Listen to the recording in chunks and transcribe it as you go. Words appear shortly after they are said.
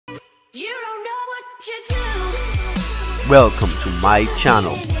You don't know what you do. Welcome to my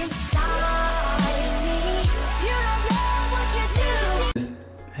channel.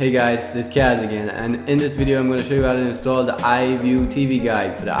 Hey guys, this is Kaz again, and in this video I'm going to show you how to install the iVue TV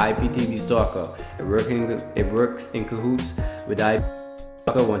guide for the IPTV STALKER. It works in cahoots with iVue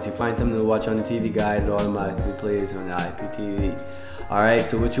STALKER. Once you find something to watch on the TV guide, it automatically plays on the IPTV. Alright,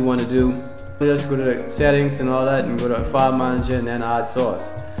 so what you want to do, just go to the settings and all that, and go to file manager and then add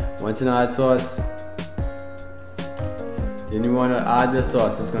source. Once in add source, then you want to add the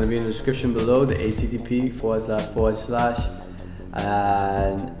source. It's going to be in the description below, the http //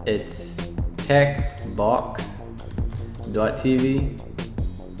 and it's techbox.tv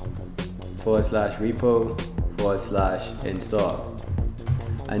 /repo /install.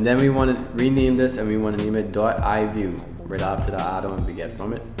 And then we want to rename this, and we want to name it .iVue right after the add-on we get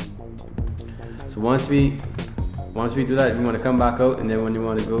from it. So once we do that, you want to come back out, and then when you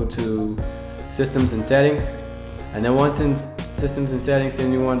want to go to systems and settings, and then once in systems and settings,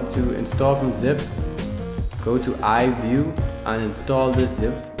 then you want to install from zip, go to iVue and install this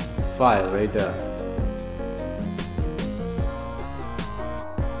zip file right there.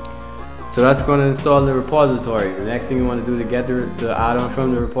 So that's going to install the repository. The next thing you want to do to get the add-on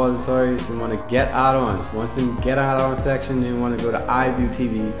from the repository is you want to get add-ons. Once in get add-on section, then you want to go to iVue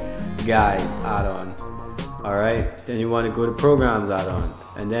TV guide add-on. Alright, then you want to go to programs add-ons,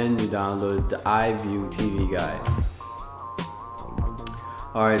 and then you download the iVue TV guide.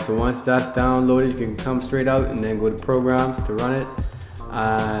 Alright, so once that's downloaded, you can come straight out and then go to programs to run it,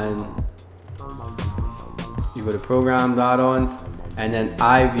 and you go to programs add-ons and then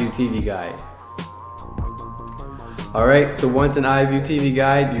iVue TV guide. Alright, so once an iVue TV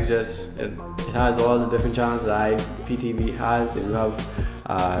guide, it has all the different channels that IPTV has. If you have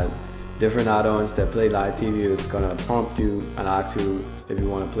different add-ons that play live TV, it's gonna prompt you and ask you if you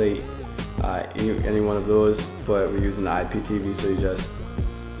want to play any one of those, but we're using the IPTV, so you just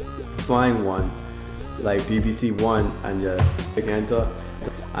find one like BBC One and just click enter,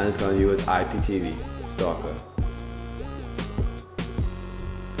 and it's gonna use IPTV STALKER.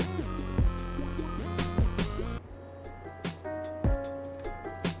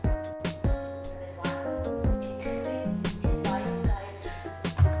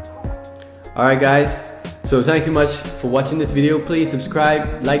 Alright guys, so thank you much for watching this video. Please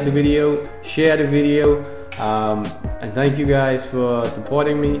subscribe, like the video, share the video, and thank you guys for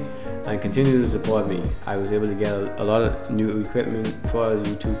supporting me and continue to support me. I was able to get a lot of new equipment for the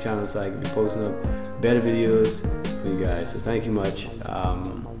YouTube channel, so I can be posting up better videos for you guys. So thank you much.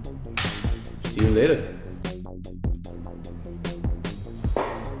 See you later.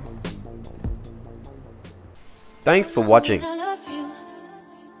 Thanks for watching.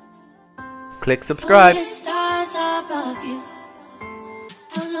 Click subscribe.